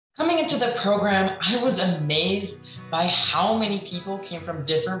Coming into the program, I was amazed by how many people came from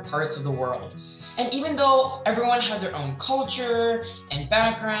different parts of the world. And even though everyone had their own culture and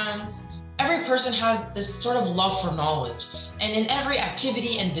backgrounds, every person had this sort of love for knowledge. And in every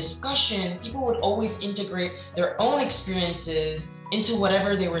activity and discussion, people would always integrate their own experiences into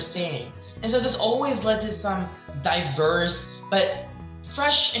whatever they were saying. And so this always led to some diverse but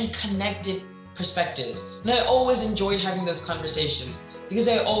fresh and connected perspectives. And I always enjoyed having those conversations because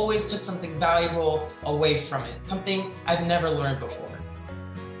I always took something valuable away from it, something I've never learned before.